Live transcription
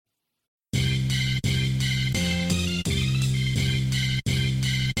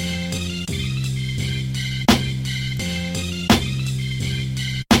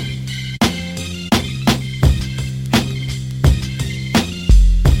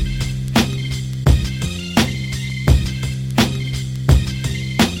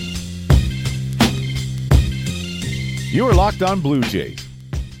You are Locked On Blue Jays,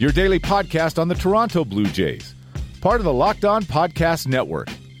 your daily podcast on the Toronto Blue Jays, part of the Locked On Podcast Network,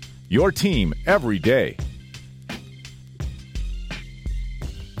 your team every day.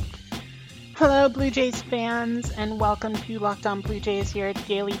 Hello, Blue Jays fans, and welcome to Locked On Blue Jays, your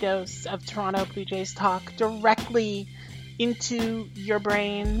daily dose of Toronto Blue Jays talk directly into your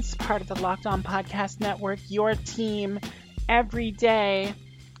brains, part of the Locked On Podcast Network, your team every day.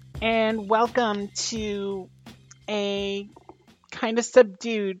 And welcome to a kind of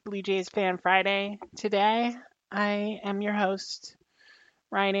subdued Blue Jays Fan Friday today. I am your host,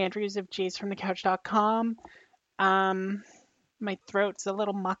 Ryan Andrews of jaysfromthecouch.com. My throat's a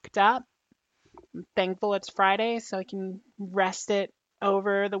little mucked up. I'm thankful it's Friday so I can rest it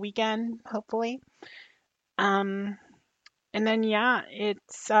over the weekend, hopefully. And then,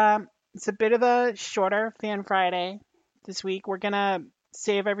 it's a bit of a shorter Fan Friday this week. We're going to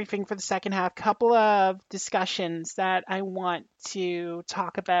save everything for the second half. Couple of discussions that I want to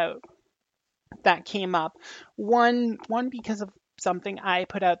talk about that came up. One because of something I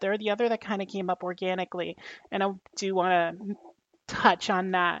put out there. The other that kind of came up organically. And I do want to touch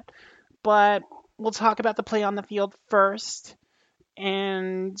on that. But we'll talk about the play on the field first.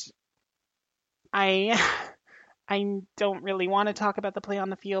 And I don't really want to talk about the play on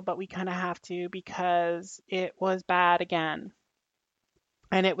the field, but we kind of have to because it was bad again.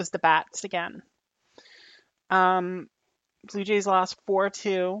 And it was the Bats again. Blue Jays lost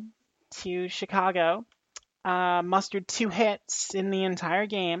 4-2 to Chicago. Mustered 2 hits in the entire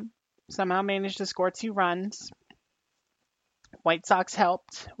game. Somehow managed to score 2 runs. White Sox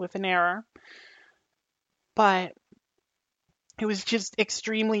helped with an error. But it was just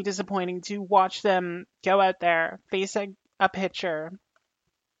extremely disappointing to watch them go out there, face a pitcher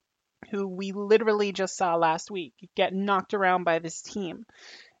who we literally just saw last week get knocked around by this team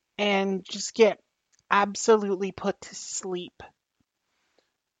and just get absolutely put to sleep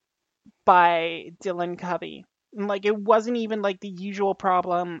by Dylan Covey. Like, it wasn't even like the usual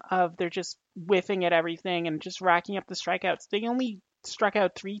problem of they're just whiffing at everything and just racking up the strikeouts. They only struck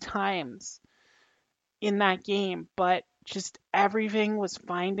out 3 times in that game, but just everything was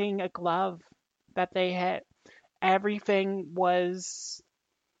finding a glove that they hit. Everything was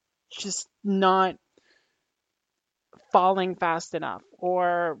just not falling fast enough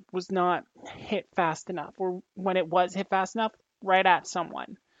or was not hit fast enough, or when it was hit fast enough, right at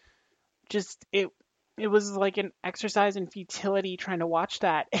someone. Just it was like an exercise in futility trying to watch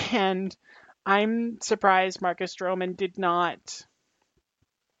that. And I'm surprised Marcus Stroman did not,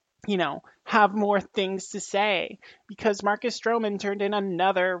 have more things to say, because Marcus Stroman turned in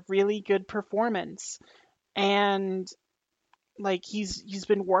another really good performance. And like he's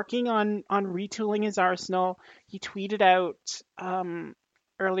been working on retooling his arsenal. He tweeted out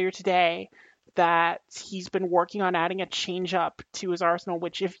earlier today that he's been working on adding a changeup to his arsenal,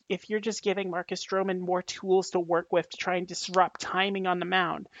 which if you're just giving Marcus Stroman more tools to work with to try and disrupt timing on the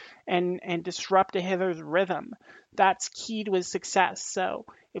mound and disrupt a hitter's rhythm, that's key to his success. So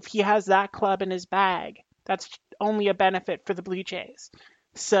if he has that club in his bag, that's only a benefit for the Blue Jays.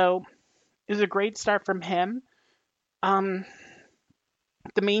 So it was a great start from him.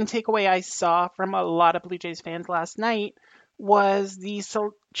 The main takeaway I saw from a lot of Blue Jays fans last night was the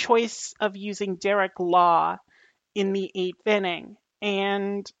choice of using Derek Law in the 8th inning.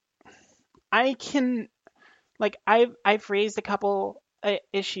 And I've raised a couple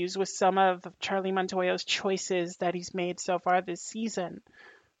issues with some of Charlie Montoyo's choices that he's made so far this season.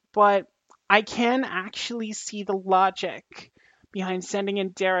 But I can actually see the logic behind sending in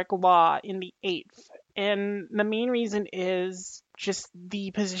Derek Law in the 8th. And the main reason is just the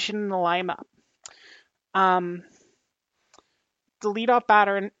position in the lineup. The leadoff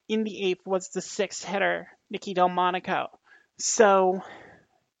batter in the 8th was the 6th hitter, Nicky Delmonico. So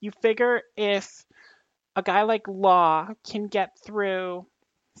you figure if a guy like Law can get through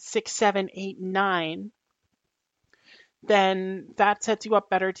 6, 7, 8, 9, then that sets you up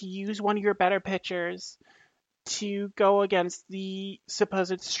better to use one of your better pitchers to go against the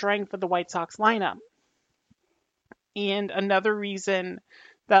supposed strength of the White Sox lineup. And another reason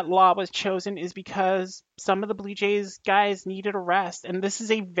that Law was chosen is because some of the Blue Jays guys needed a rest. And this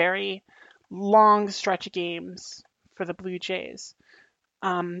is a very long stretch of games for the Blue Jays.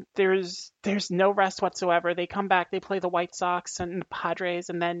 There's no rest whatsoever. They come back, they play the White Sox and the Padres,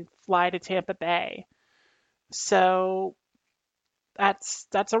 and then fly to Tampa Bay. So that's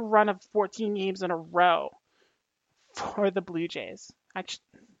a run of 14 games in a row for the Blue Jays. Actually,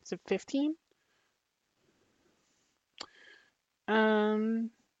 is it 15?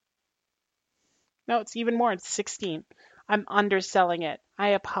 No, it's even more. It's 16. I'm underselling it. I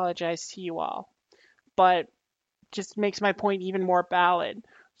apologize to you all. But just makes my point even more valid.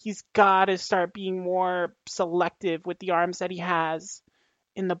 He's got to start being more selective with the arms that he has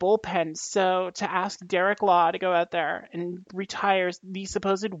in the bullpen. So to ask Derek Law to go out there and retire the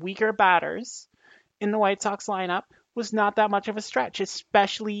supposed weaker batters in the White Sox lineup was not that much of a stretch,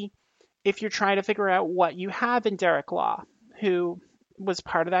 especially if you're trying to figure out what you have in Derek Law, who was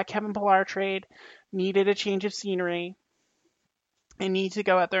part of that Kevin Pillar trade, needed a change of scenery, and needed to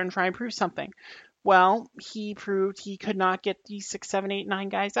go out there and try and prove something. Well, he proved he could not get these 6, 7, 8, 9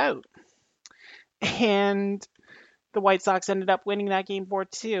 guys out. And the White Sox ended up winning that game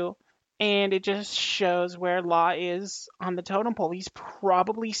 4-2. And it just shows where Law is on the totem pole. He's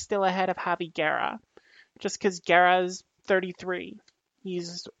probably still ahead of Javi Guerra, just because Guerra's 33.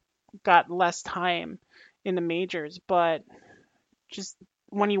 He's got less time in the majors. But just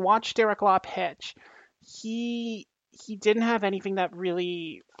when you watch Derek Law pitch, he didn't have anything that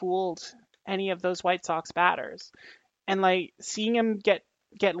really fooled any of those White Sox batters. And like seeing him get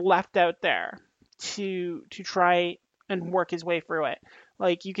left out there to try and work his way through it.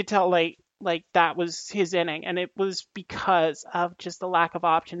 Like you could tell like that was his inning, and it was because of just the lack of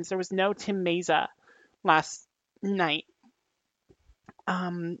options. There was no Tim Meza last night.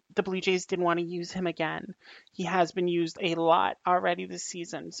 The Blue Jays didn't want to use him again. He has been used a lot already this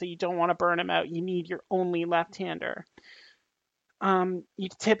season, so you don't want to burn him out. You need your only left-hander. You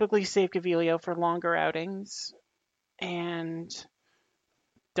typically save Gaviglio for longer outings, and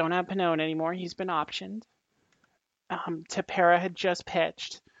don't have Pannone anymore. He's been optioned. Tepera had just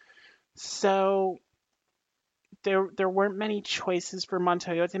pitched. So there weren't many choices for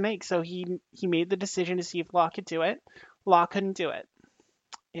Montoyo to make. So he made the decision to see if Law could do it. Law couldn't do it.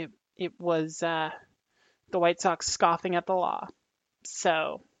 It was the White Sox scoffing at the Law.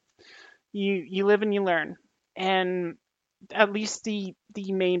 So you live and you learn. And at least the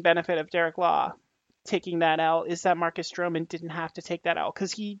main benefit of Derek Law taking that L is that Marcus Stroman didn't have to take that L,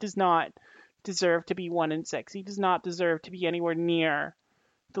 because he does not deserve to be 1-6. He does not deserve to be anywhere near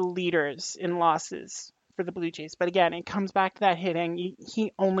the leaders in losses for the Blue Jays. But again, it comes back to that hitting.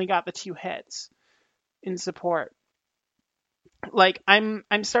 He only got the 2 hits in support. Like I'm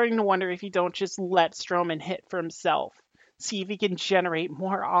starting to wonder if you don't just let Stroman hit for himself, see if he can generate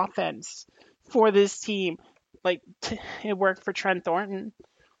more offense for this team. Like it worked for Trent Thornton.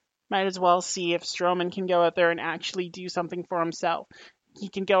 Might as well see if Stroman can go out there and actually do something for himself. He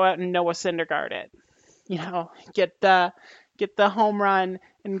can go out and Noah Syndergaard it. You know, get the home run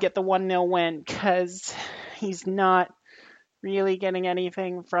and get the 1-0 win, because he's not really getting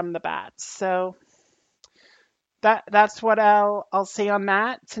anything from the bats. So that's what I'll say on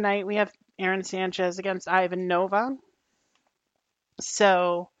that. Tonight we have Aaron Sanchez against Ivan Nova.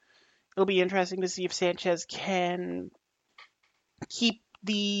 So it'll be interesting to see if Sanchez can keep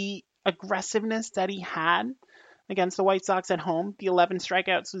the aggressiveness that he had against the White Sox at home. The 11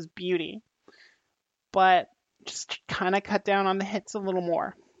 strikeouts was beauty, but just kind of cut down on the hits a little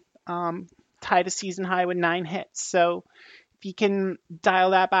more. Tied a season high with 9 hits. So if he can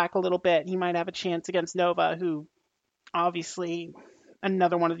dial that back a little bit, he might have a chance against Nova, who obviously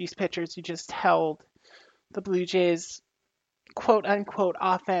another one of these pitchers who just held the Blue Jays quote unquote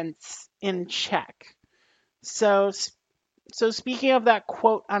offense in check. So speaking of that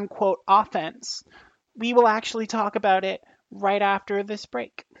quote unquote offense, we will actually talk about it right after this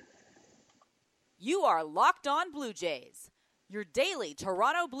break. You are Locked On Blue Jays, your daily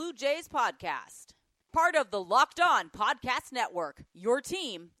Toronto Blue Jays podcast. Part of the Locked On Podcast Network, your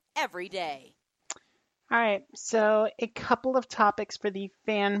team every day. All right, so a couple of topics for the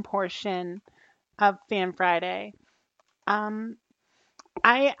fan portion of Fan Friday.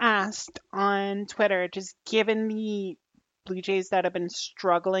 I asked on Twitter, just given the Blue Jays that have been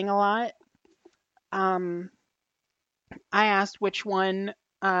struggling a lot, I asked which one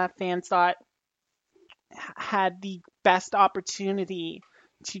fans thought had the best opportunity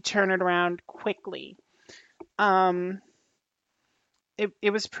to turn it around quickly.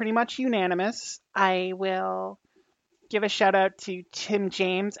 It was pretty much unanimous. I will give a shout out to Tim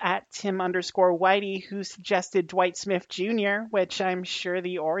James at Tim_Whitey, who suggested Dwight Smith Jr., which I'm sure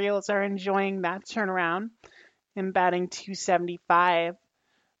the Orioles are enjoying that turnaround and batting .275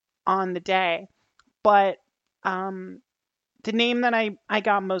 on the day. But the name that I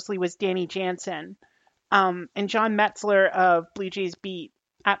got mostly was Danny Jansen. And John Metzler of Blue Jays Beat,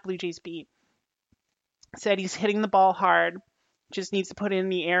 at Blue Jays Beat, said he's hitting the ball hard, just needs to put it in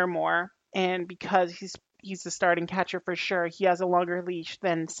the air more. And because he's the starting catcher for sure, he has a longer leash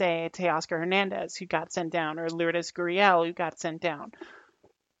than, say, Teoscar Hernandez, who got sent down, or Lourdes Gurriel, who got sent down.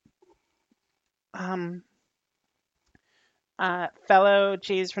 Fellow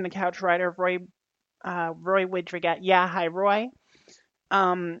Jays from the Couch writer Roy Roy Woodrigat. Yeah, hi, Roy.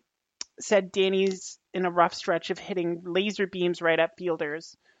 Said Danny's in a rough stretch of hitting laser beams right at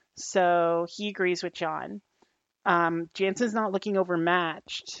fielders. So he agrees with John. Jansen's not looking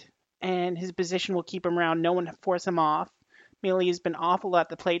overmatched, and his position will keep him around. No one to force him off. Mealy has been awful at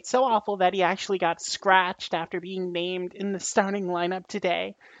the plate, so awful that he actually got scratched after being named in the starting lineup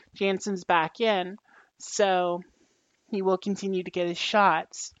today. Jansen's back in, so he will continue to get his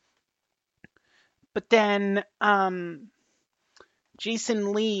shots. But then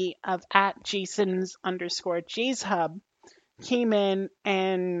Jason Lee of @Jason's_Jays Hub came in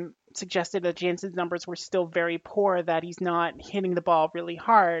and suggested that Jansen's numbers were still very poor, that he's not hitting the ball really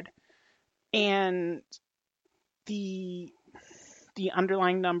hard. And the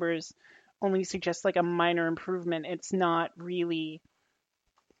underlying numbers only suggest like a minor improvement. It's not really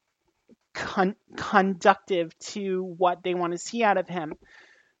conductive to what they want to see out of him,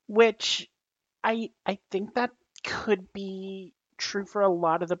 which I think that could be true for a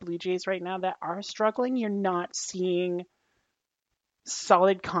lot of the Blue Jays right now that are struggling. You're not seeing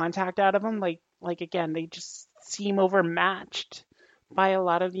solid contact out of them. Like again, they just seem overmatched by a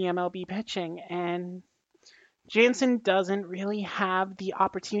lot of the MLB pitching, and Jansen doesn't really have the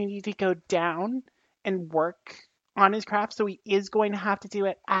opportunity to go down and work on his craft, so he is going to have to do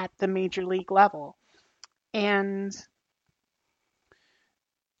it at the major league level. And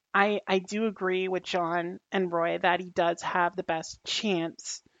I do agree with John and Roy that he does have the best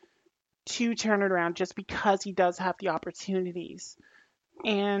chance to turn it around just because he does have the opportunities.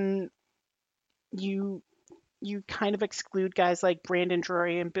 And you kind of exclude guys like Brandon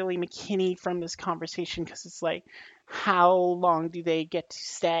Drury and Billy McKinney from this conversation because it's like, how long do they get to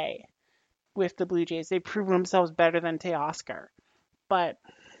stay with the Blue Jays? They've proven themselves better than Teoscar, but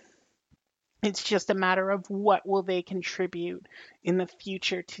it's just a matter of what will they contribute in the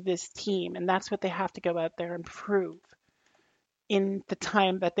future to this team, and that's what they have to go out there and prove in the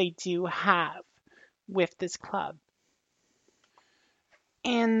time that they do have with this club.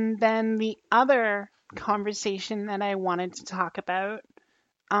 And then the other conversation that I wanted to talk about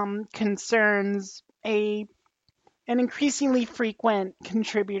concerns an increasingly frequent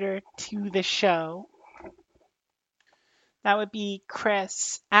contributor to the show. That would be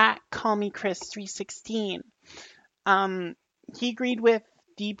Chris at CallMeChris316. He agreed with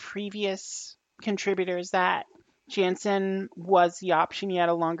the previous contributors that Jansen was the option. He had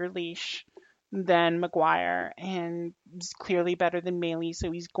a longer leash than McGuire and is clearly better than Mealy,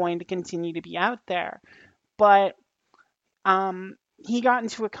 so he's going to continue to be out there. But he got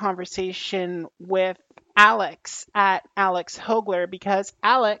into a conversation with Alex at Alex Hogler because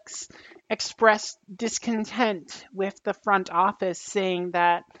Alex expressed discontent with the front office, saying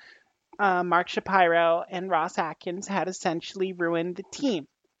that Mark Shapiro and Ross Atkins had essentially ruined the team.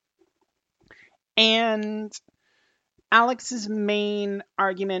 And Alex's main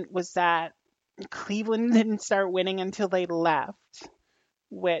argument was that Cleveland didn't start winning until they left,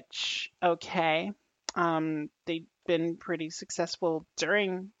 which, okay, they've been pretty successful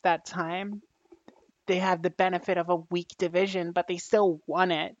during that time. They had the benefit of a weak division, but they still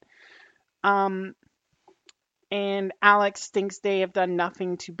won it. And Alex thinks they have done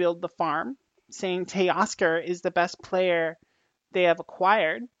nothing to build the farm, saying Teoscar is the best player they have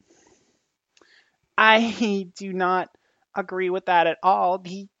acquired. I do not agree with that at all.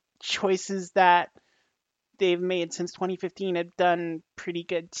 The choices that they've made since 2015 have done pretty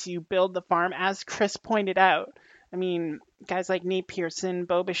good to build the farm, as Chris pointed out. I mean, guys like Nate Pearson,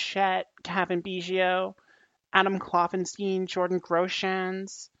 Bo Bichette, Kevin Biggio, Adam Kloffenstein, Jordan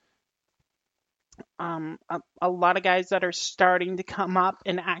Groshans, a lot of guys that are starting to come up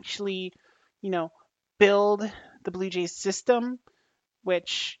and actually, build the Blue Jays system,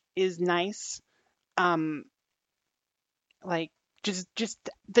 which is nice. Just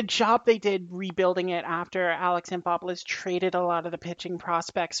the job they did rebuilding it after Alex Anthopoulos traded a lot of the pitching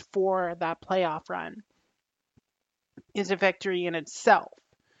prospects for that playoff run is a victory in itself.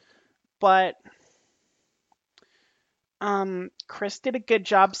 But Chris did a good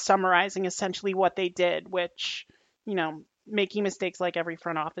job summarizing essentially what they did, which, making mistakes like every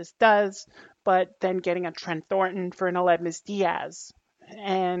front office does, but then getting a Trent Thornton for an Aledmys Diaz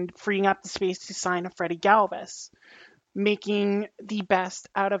and freeing up the space to sign a Freddie Galvis, making the best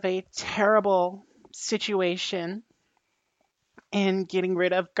out of a terrible situation and getting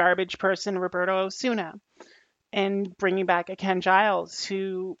rid of garbage person Roberto Osuna and bringing back a Ken Giles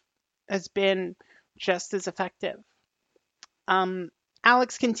who has been just as effective.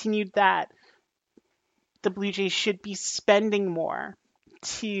 Alex continued that the Blue Jays should be spending more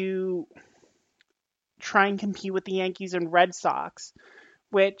to try and compete with the Yankees and Red Sox,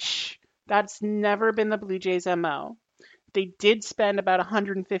 which That's never been the Blue Jays' MO. They did spend about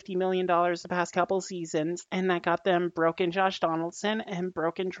 $150 million the past couple seasons, and that got them broken Josh Donaldson and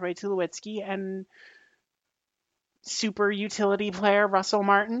broken Troy Tulowitzki and super utility player Russell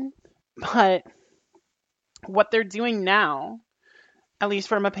Martin. But what they're doing now, at least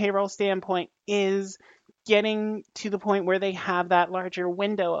from a payroll standpoint, is getting to the point where they have that larger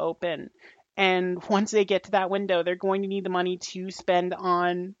window open. And once they get to that window, they're going to need the money to spend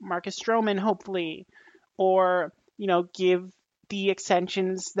on Marcus Stroman, hopefully, or give the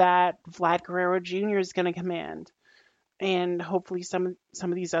extensions that Vlad Guerrero Jr. is going to command, and hopefully some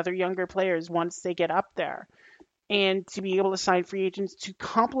of these other younger players once they get up there, and to be able to sign free agents to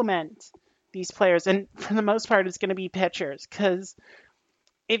complement these players. And for the most part, it's going to be pitchers, because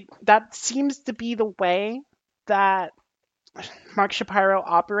that seems to be the way that Mark Shapiro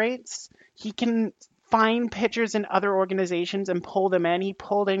operates. He can find pitchers in other organizations and pull them in. He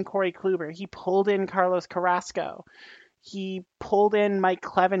pulled in Corey Kluber. He pulled in Carlos Carrasco. He pulled in Mike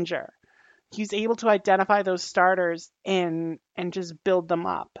Clevenger. He's able to identify those starters and just build them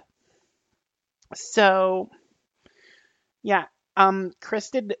up. So, yeah, Chris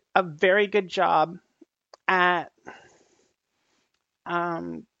did a very good job at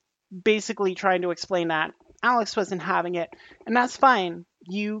basically trying to explain that. Alex wasn't having it, and that's fine.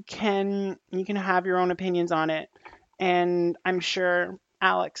 You can have your own opinions on it, and I'm sure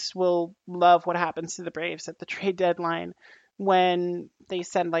Alex will love what happens to the Braves at the trade deadline when they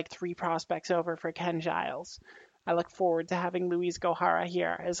send like 3 prospects over for Ken Giles. I look forward to having Luis Gohara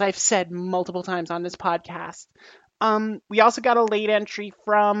here, as I've said multiple times on this podcast. We also got a late entry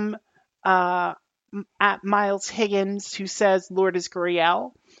from at Miles Higgins, who says Lourdes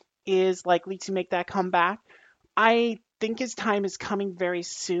Gurriel is likely to make that comeback. I think his time is coming very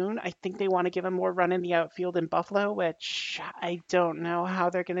soon. I think they want to give him more run in the outfield in Buffalo, which I don't know how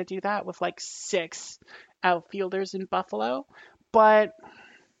they're going to do that with like 6 outfielders in Buffalo. But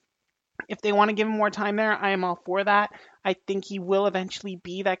if they want to give him more time there, I am all for that. I think he will eventually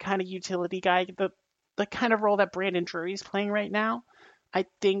be that kind of utility guy, the kind of role that Brandon Drury's playing right now. I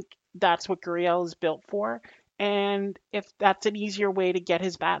think that's what Gurriel is built for. And if that's an easier way to get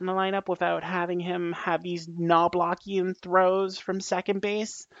his bat in the lineup without having him have these Knoblockian throws from second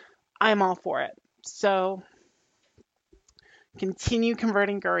base, I'm all for it. So continue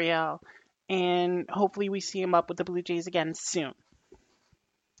converting Gurriel, and hopefully we see him up with the Blue Jays again soon.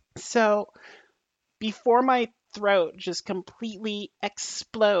 So before my throat just completely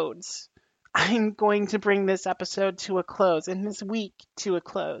explodes, I'm going to bring this episode to a close and this week to a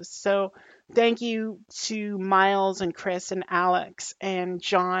close. So thank you to Miles and Chris and Alex and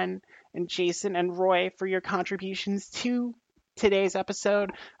John and Jason and Roy for your contributions to today's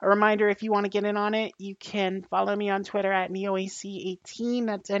episode. A reminder, if you want to get in on it, you can follow me on Twitter at NeoAC18.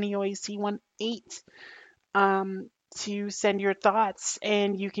 That's NeoAC18. To send your thoughts,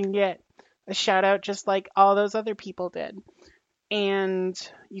 and you can get a shout out just like all those other people did. And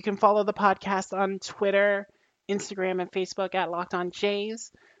you can follow the podcast on Twitter, Instagram, and Facebook at Locked On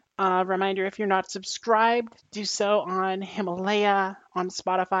Jays. Reminder, if you're not subscribed, do so on Himalaya, on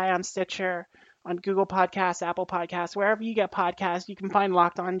Spotify, on Stitcher, on Google Podcasts, Apple Podcasts, wherever you get podcasts, you can find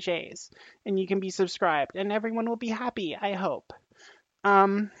Locked On Jays, and you can be subscribed, and everyone will be happy, I hope.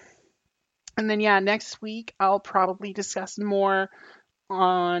 And then, next week I'll probably discuss more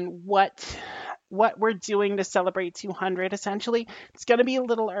on what we're doing to celebrate 200. Essentially, it's going to be a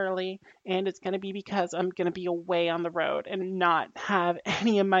little early, and it's going to be because I'm going to be away on the road and not have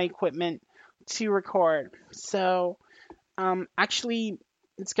any of my equipment to record. So, actually,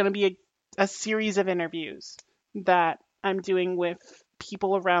 it's going to be a series of interviews that I'm doing with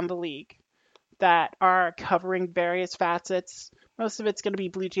people around the league that are covering various facets. Most of it's going to be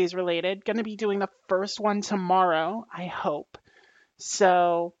Blue Jays related. Going to be doing the first one tomorrow, I hope.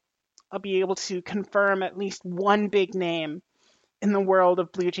 So I'll be able to confirm at least one big name in the world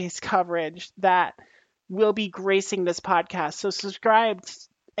of Blue Jays coverage that will be gracing this podcast. So subscribe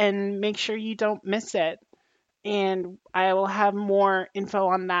and make sure you don't miss it. And I will have more info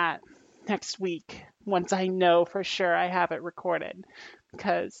on that next week once I know for sure I have it recorded,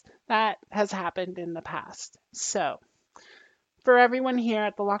 because that has happened in the past. So for everyone here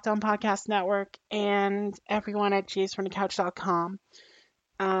at the Locked On Podcast Network and everyone at jaysfromthecouch.com,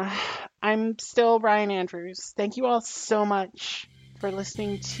 I'm still Ryan Andrews. Thank you all so much for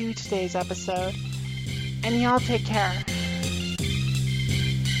listening to today's episode, and y'all take care.